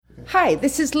Hi,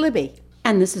 this is Libby.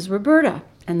 And this is Roberta,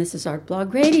 and this is Art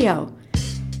Blog Radio.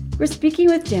 We're speaking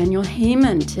with Daniel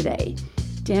Heyman today.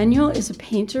 Daniel is a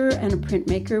painter and a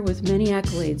printmaker with many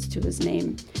accolades to his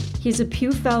name. He's a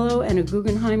Pew Fellow and a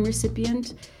Guggenheim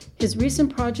recipient. His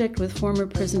recent project with former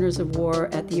prisoners of war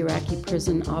at the Iraqi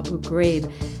prison Abu Ghraib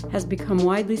has become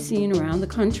widely seen around the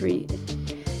country.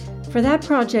 For that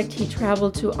project, he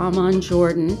traveled to Amman,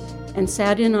 Jordan, and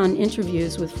sat in on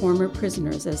interviews with former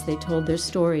prisoners as they told their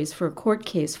stories for a court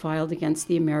case filed against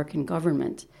the American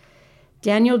government.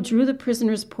 Daniel drew the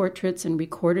prisoners' portraits and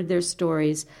recorded their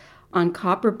stories on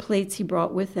copper plates he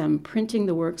brought with him, printing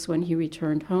the works when he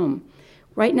returned home.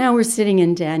 Right now we're sitting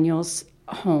in Daniel's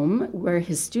home, where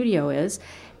his studio is,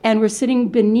 and we're sitting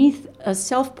beneath a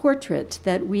self-portrait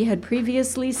that we had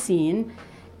previously seen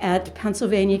at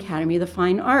Pennsylvania Academy of the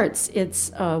Fine Arts. It's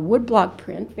a woodblock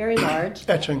print, very large.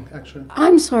 Etching, actually.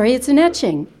 I'm sorry, it's an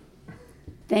etching.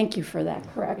 Thank you for that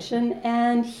correction.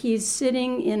 And he's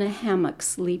sitting in a hammock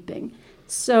sleeping.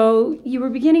 So you were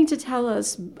beginning to tell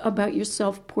us about your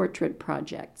self-portrait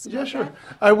projects. Yeah, sure.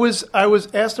 I was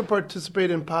asked to participate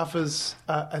in PAFA's,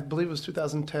 I believe it was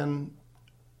 2010,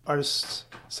 Artists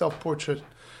Self-Portrait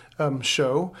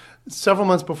show several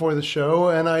months before the show,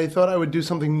 and I thought I would do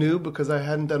something new because I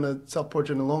hadn't done a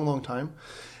self-portrait in a long, long time.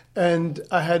 And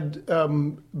I had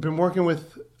been working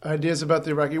with ideas about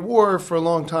the Iraqi war for a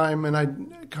long time, and I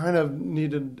kind of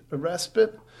needed a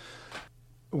respite.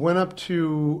 Went up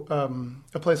to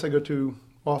a place I go to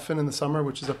often in the summer,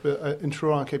 which is up in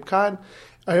Truro on Cape Cod.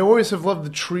 I always have loved the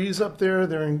trees up there.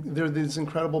 They're these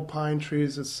incredible pine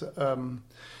trees. It's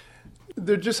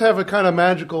they just have a kind of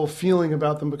magical feeling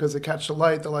about them because they catch the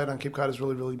light. The light on Cape Cod is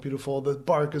really, really beautiful. The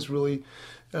bark is really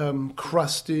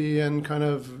crusty and kind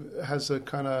of has a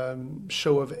kind of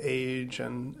show of age,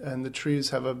 and the trees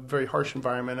have a very harsh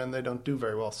environment and they don't do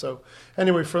very well. So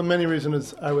anyway, for many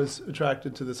reasons, I was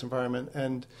attracted to this environment.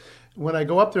 And when I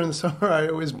go up there in the summer, I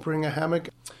always bring a hammock.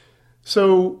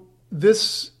 So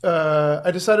this, I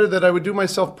decided that I would do my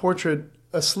self-portrait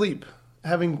asleep,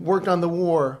 having worked on the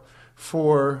war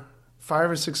for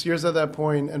 5 or 6 years at that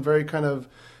point, and very kind of,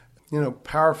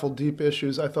 powerful, deep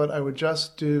issues. I thought I would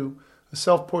just do a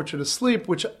self-portrait asleep,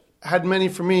 which had many,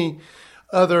 for me,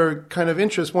 other kind of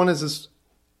interests. One is this,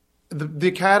 the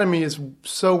Academy is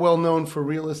so well known for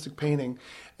realistic painting,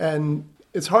 and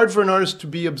it's hard for an artist to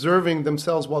be observing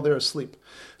themselves while they're asleep.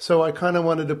 So I kind of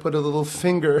wanted to put a little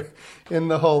finger in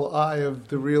the whole eye of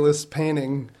the realist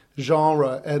painting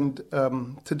genre, and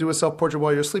to do a self-portrait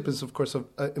while you're asleep is, of course,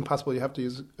 impossible. You have to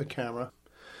use a camera.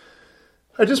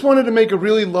 I just wanted to make a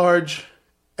really large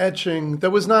etching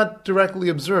that was not directly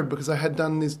observed, because I had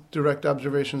done these direct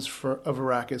observations of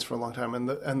Iraqis for a long time, and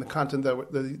the content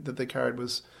that they carried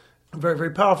was very,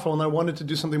 very powerful, and I wanted to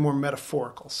do something more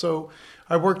metaphorical. So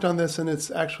I worked on this, and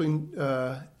it's actually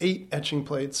 8 etching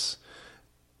plates.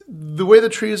 The way the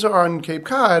trees are on Cape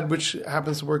Cod, which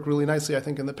happens to work really nicely, I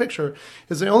think, in the picture,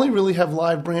 is they only really have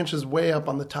live branches way up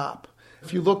on the top.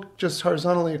 If you look just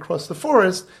horizontally across the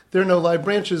forest, there are no live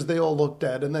branches. They all look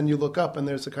dead. And then you look up, and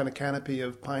there's a kind of canopy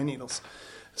of pine needles.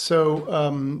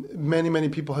 So many, many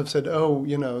people have said,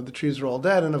 the trees are all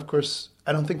dead. And, of course,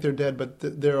 I don't think they're dead, but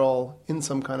they're all in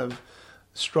some kind of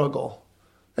struggle.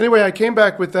 Anyway, I came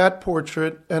back with that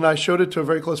portrait, and I showed it to a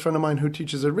very close friend of mine who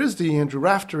teaches at RISD, Andrew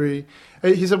Raftery.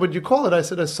 He said, "What'd you call it?" I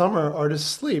said, "A Summer Artist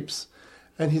Sleeps."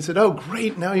 And he said, "Oh,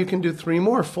 great, now you can do 3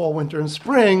 more, fall, winter, and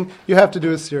spring. You have to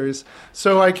do a series."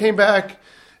 So I came back,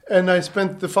 and I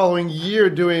spent the following year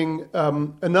doing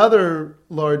another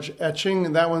large etching,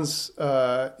 and that one's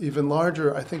even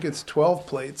larger. I think it's 12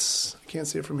 plates. I can't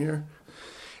see it from here.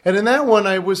 And in that one,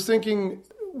 I was thinking,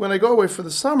 when I go away for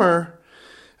the summer,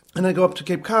 and I go up to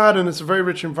Cape Cod, and it's a very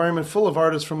rich environment full of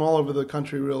artists from all over the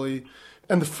country, really.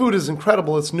 And the food is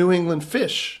incredible. It's New England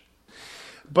fish.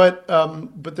 But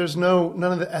there's none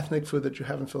of the ethnic food that you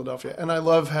have in Philadelphia. And I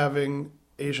love having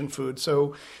Asian food.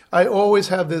 So I always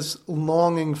have this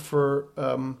longing for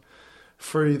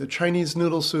either Chinese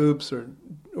noodle soups or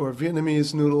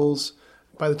Vietnamese noodles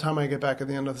by the time I get back at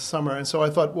the end of the summer. And so I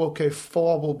thought, well, okay,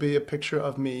 fall will be a picture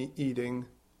of me eating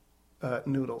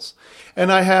noodles.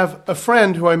 And I have a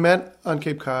friend who I met on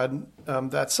Cape Cod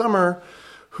that summer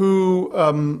who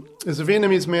is a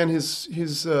Vietnamese man.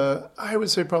 He's I would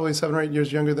say probably 7 or 8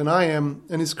 years younger than I am,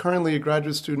 and he's currently a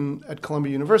graduate student at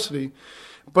Columbia University.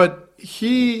 But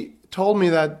he told me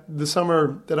that the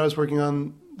summer that I was working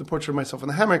on the portrait of myself in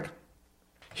the hammock,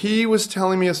 he was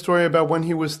telling me a story about when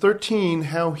he was 13,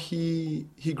 how he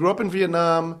grew up in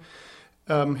Vietnam.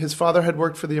 His father had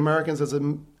worked for the Americans as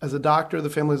a doctor. The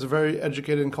family is a very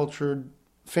educated and cultured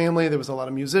family. There was a lot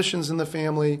of musicians in the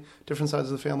family, different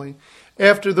sides of the family.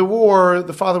 After the war,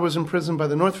 the father was imprisoned by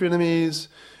the North Vietnamese,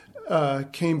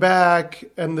 came back,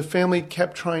 and the family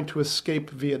kept trying to escape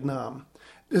Vietnam.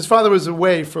 His father was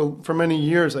away for many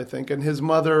years, I think, and his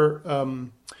mother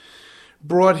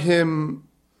brought him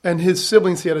and his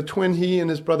siblings. He had a twin. He and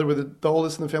his brother were the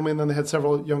oldest in the family, and then they had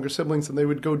several younger siblings, and they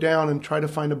would go down and try to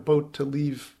find a boat to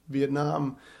leave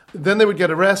Vietnam. Then they would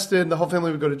get arrested, and the whole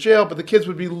family would go to jail, but the kids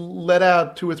would be let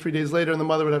out 2 or 3 days later, and the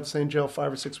mother would have to stay in jail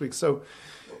 5 or 6 weeks. So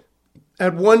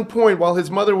at one point, while his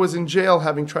mother was in jail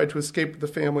having tried to escape the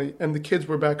family, and the kids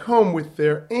were back home with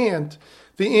their aunt,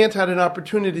 the aunt had an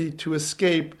opportunity to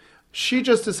escape. She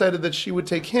just decided that she would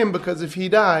take him because if he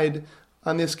died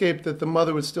on the escape, that the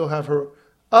mother would still have her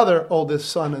other oldest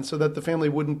son, and so that the family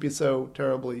wouldn't be so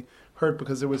terribly hurt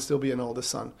because there would still be an oldest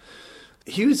son.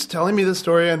 He was telling me this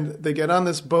story, and they get on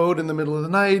this boat in the middle of the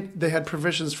night. They had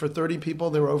provisions for 30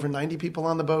 people. There were over 90 people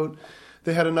on the boat.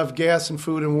 They had enough gas and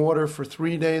food and water for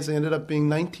 3 days. They ended up being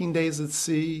 19 days at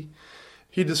sea.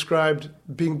 He described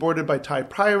being boarded by Thai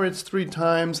pirates 3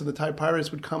 times, and the Thai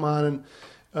pirates would come on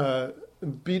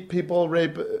and beat people,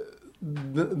 rape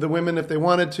the women if they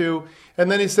wanted to.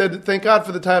 And then he said, thank God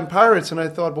for the Thai pirates. And I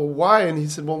thought, well, why? And he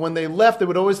said, well, when they left, they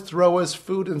would always throw us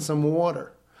food and some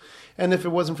water. And if it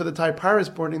wasn't for the Thai pirates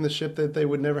boarding the ship, that they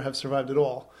would never have survived at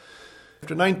all.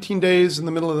 After 19 days in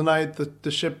the middle of the night,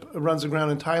 the ship runs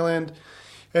aground in Thailand,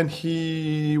 and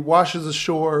he washes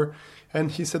ashore.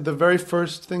 And he said the very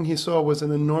first thing he saw was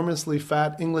an enormously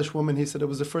fat English woman. He said it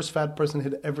was the first fat person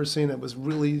he'd ever seen. It was a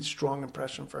really strong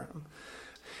impression for him.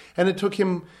 And it took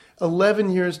him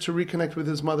 11 years to reconnect with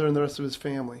his mother and the rest of his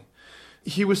family.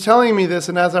 He was telling me this,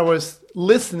 and as I was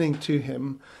listening to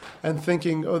him and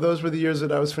thinking, oh, those were the years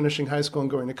that I was finishing high school and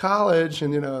going to college.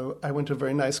 And, I went to a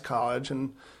very nice college,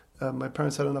 and my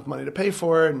parents had enough money to pay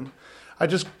for it. And I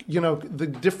just,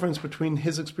 the difference between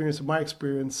his experience and my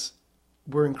experience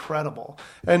were incredible.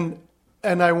 And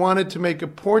I wanted to make a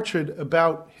portrait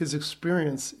about his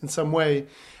experience in some way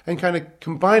and kind of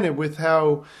combine it with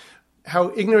how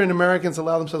ignorant Americans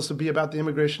allow themselves to be about the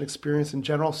immigration experience in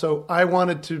general. So I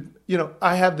wanted to,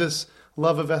 I have this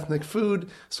love of ethnic food.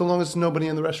 So long as nobody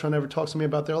in the restaurant ever talks to me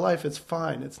about their life, it's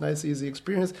fine. It's a nice, easy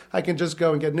experience. I can just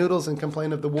go and get noodles and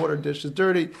complain if the water dish is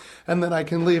dirty, and then I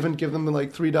can leave and give them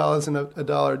like $3 and a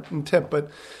dollar in tip. But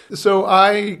so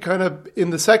I kind of,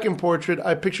 in the second portrait,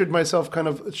 I pictured myself kind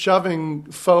of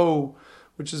shoving pho,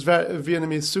 which is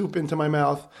Vietnamese soup, into my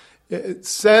mouth. It's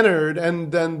centered,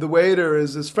 and then the waiter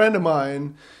is this friend of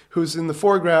mine who's in the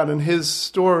foreground, and his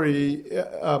story,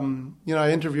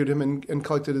 I interviewed him and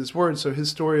collected his words, so his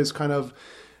story is kind of,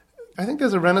 I think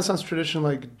there's a Renaissance tradition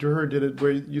like Dürer did it,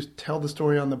 where you tell the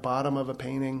story on the bottom of a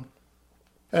painting,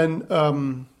 and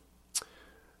all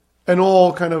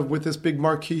kind of with this big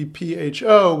marquee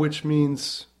PHO, which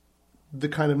means the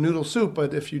kind of noodle soup,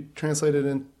 but if you translate it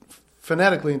in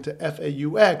phonetically into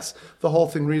FAUX, the whole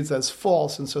thing reads as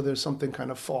false, and so there's something kind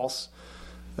of false.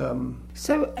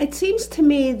 So it seems to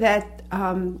me that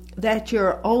that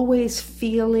you're always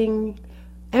feeling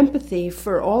empathy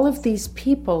for all of these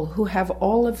people who have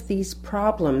all of these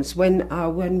problems.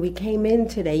 When we came in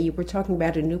today, you were talking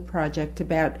about a new project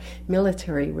about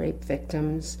military rape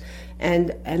victims,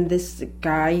 and this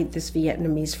guy, this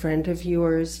Vietnamese friend of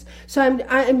yours. So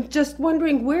I'm just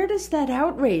wondering, where does that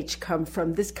outrage come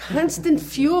from? This constant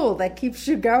fuel that keeps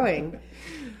you going.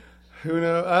 Who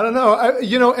knows? I don't know.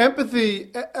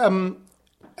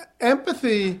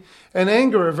 Empathy and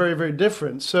anger are very, very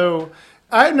different. So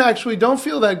I actually don't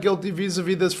feel that guilty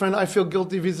vis-a-vis this friend. I feel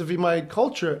guilty vis-a-vis my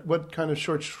culture, what kind of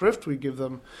short shrift we give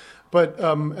them. But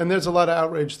and there's a lot of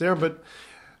outrage there. But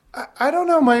I don't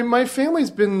know. My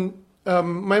family's been.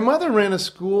 My mother ran a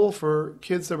school for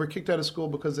kids that were kicked out of school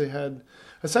because they had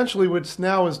essentially what's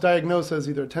now is diagnosed as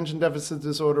either attention deficit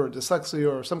disorder or dyslexia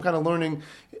or some kind of learning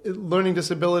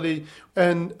disability.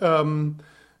 And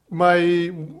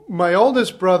my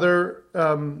oldest brother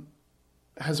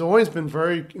has always been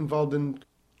very involved in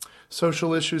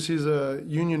social issues. He's a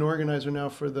union organizer now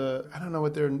for I don't know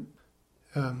what their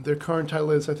current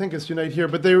title is. I think it's Unite Here,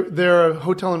 but they're a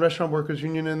hotel and restaurant workers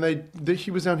union, and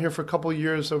he was down here for a couple of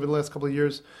years, over the last couple of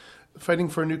years, fighting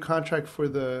for a new contract for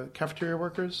the cafeteria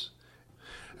workers.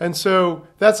 And so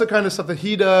that's the kind of stuff that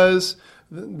he does.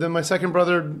 Then my second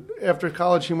brother, after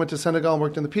college, he went to Senegal and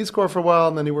worked in the Peace Corps for a while,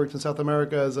 and then he worked in South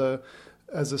America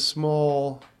as a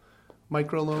small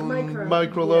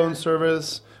microloan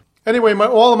service. Anyway,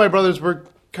 all of my brothers were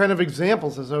kind of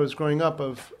examples as I was growing up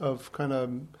of kind of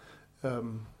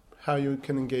how you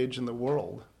can engage in the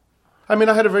world. I mean,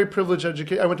 I had a very privileged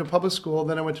education. I went to public school,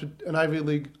 then I went to an Ivy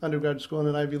League undergraduate school and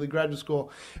an Ivy League graduate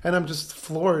school, and I'm just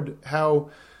floored how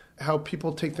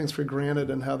people take things for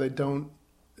granted and how they don't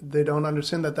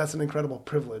understand that that's an incredible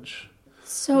privilege.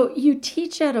 So you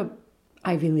teach at a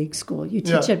Ivy League school. You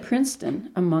teach at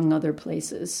Princeton, among other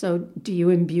places. So do you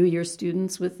imbue your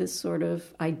students with this sort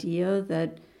of idea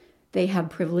that they have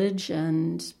privilege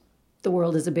and the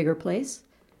world is a bigger place?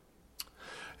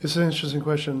 It's an interesting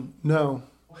question. No.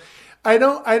 I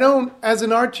don't, as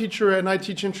an art teacher, and I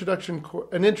teach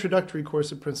an introductory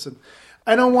course at Princeton,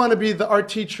 I don't want to be the art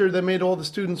teacher that made all the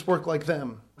students work like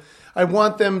them. I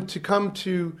want them to come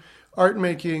to art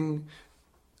making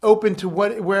open to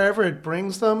wherever it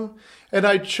brings them. And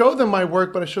I show them my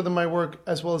work, but I show them my work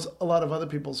as well as a lot of other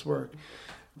people's work.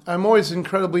 I'm always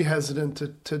incredibly hesitant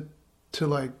to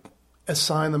like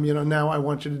assign them, now I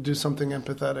want you to do something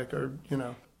empathetic or.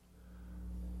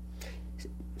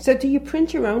 So do you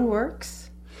print your own works?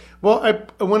 Well,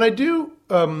 when I do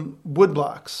wood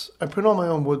blocks, I print all my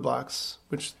own wood blocks,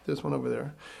 which there's one over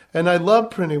there. And I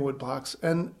love printing wood blocks.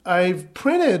 And I've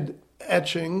printed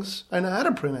etchings. I know how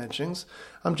to print etchings.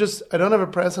 I don't have a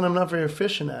press and I'm not very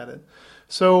efficient at it.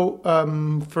 So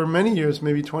for many years,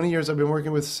 maybe 20 years, I've been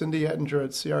working with Cindy Ettinger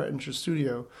at CR Ettinger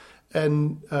Studio.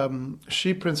 And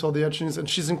she prints all the etchings and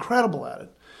she's incredible at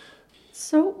it.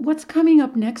 So what's coming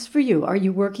up next for you? Are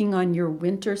you working on your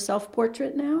winter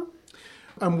self-portrait now?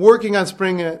 I'm working on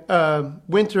spring,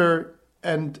 winter,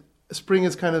 and spring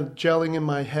is kind of gelling in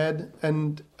my head.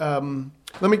 And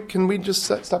can we just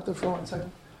stop there for 1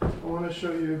 second? I want to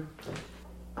show you.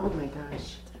 Oh my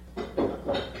gosh.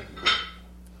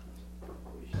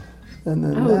 And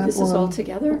then this is all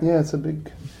together? Yeah,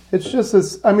 it's just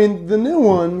this, the new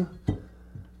one.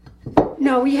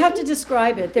 No, we have to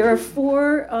describe it. There are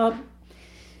 4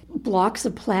 blocks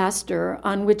of plaster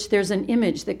on which there's an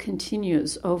image that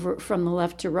continues over from the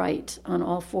left to right on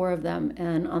all 4 of them.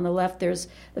 And on the left, there's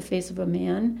the face of a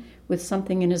man with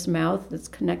something in his mouth that's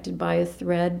connected by a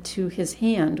thread to his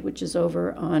hand, which is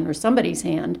over on, or somebody's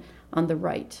hand, on the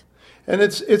right. And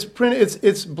it's printed.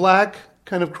 It's black,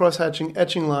 kind of cross-hatching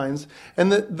etching lines.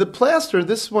 And the plaster,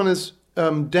 this one is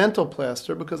dental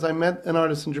plaster, because I met an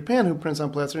artist in Japan who prints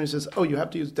on plaster, and he says, oh, you have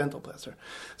to use dental plaster.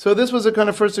 So this was a kind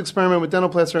of first experiment with dental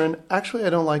plaster, and actually I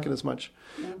don't like it as much.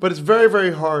 But it's very,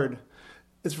 very hard.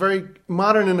 It's very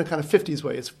modern in a kind of 50s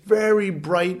way. It's very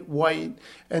bright white,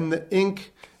 and the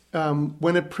ink,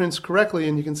 when it prints correctly,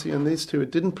 and you can see on these 2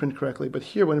 it didn't print correctly, but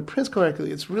here when it prints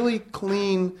correctly, it's really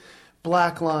clean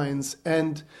black lines,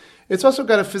 and it's also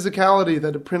got a physicality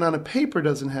that a print on a paper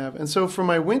doesn't have. And so for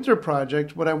my winter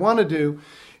project, what I want to do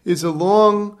is a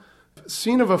long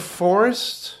scene of a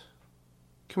forest.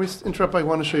 Can we interrupt? I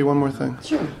want to show you one more thing.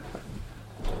 Sure.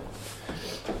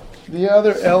 The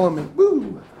other element.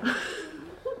 Woo!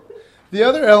 The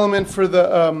other element for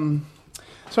the...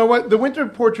 the winter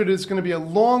portrait is going to be a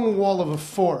long wall of a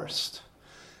forest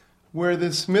where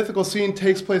this mythical scene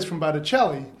takes place from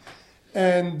Botticelli.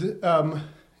 And...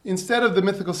 instead of the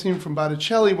mythical scene from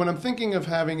Botticelli, what I'm thinking of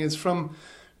having is from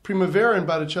Primavera in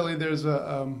Botticelli, there's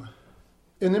an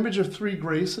image of 3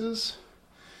 graces.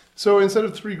 So instead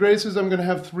of 3 graces, I'm going to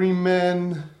have 3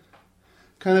 men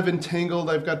kind of entangled.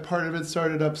 I've got part of it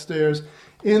started upstairs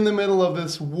in the middle of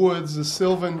this woods, the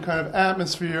sylvan kind of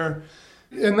atmosphere.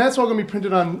 And that's all going to be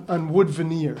printed on wood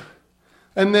veneer.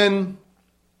 And then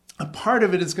a part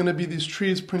of it is going to be these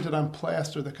trees printed on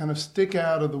plaster that kind of stick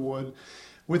out of the wood,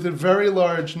 with a very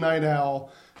large night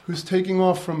owl who's taking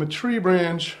off from a tree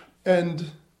branch,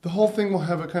 and the whole thing will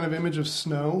have a kind of image of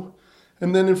snow.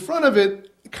 And then in front of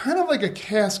it, kind of like a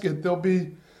casket, there'll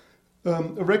be a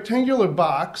rectangular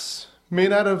box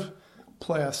made out of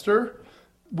plaster,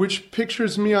 which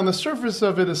pictures me on the surface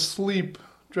of it asleep,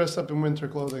 dressed up in winter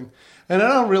clothing. And I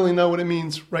don't really know what it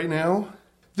means right now.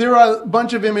 There are a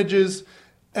bunch of images,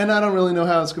 and I don't really know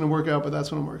how it's going to work out, but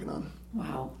that's what I'm working on.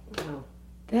 Wow.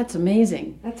 That's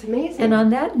amazing. That's amazing. And on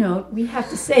that note, we have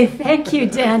to say thank you,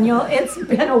 Daniel. It's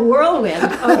been a whirlwind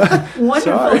of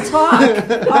wonderful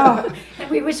talk. And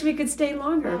we wish we could stay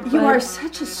longer. You are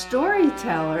such a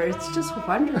storyteller. It's just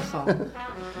wonderful.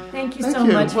 Thank you so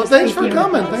much. Well, thanks for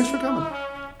coming.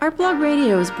 Art Blog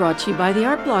Radio is brought to you by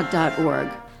theartblog.org.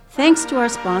 Thanks to our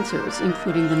sponsors,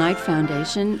 including the Knight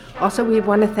Foundation. Also, we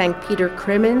want to thank Peter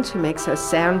Crimmins, who makes us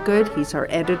sound good. He's our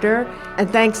editor. And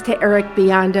thanks to Eric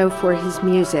Biondo for his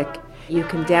music. You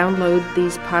can download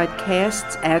these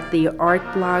podcasts at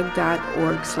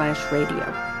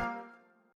theartblog.org/radio.